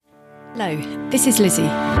Hello, this is Lizzie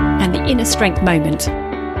and the Inner Strength Moment.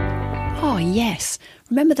 Oh yes,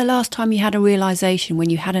 remember the last time you had a realisation when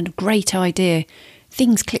you had a great idea,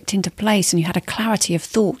 things clicked into place and you had a clarity of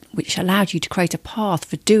thought which allowed you to create a path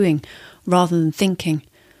for doing rather than thinking.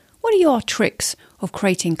 What are your tricks of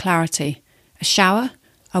creating clarity? A shower,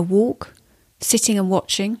 a walk, sitting and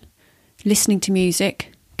watching, listening to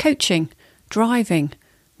music, coaching, driving,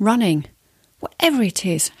 running, whatever it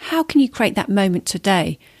is, how can you create that moment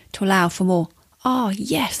today to allow for more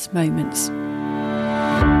yes moments?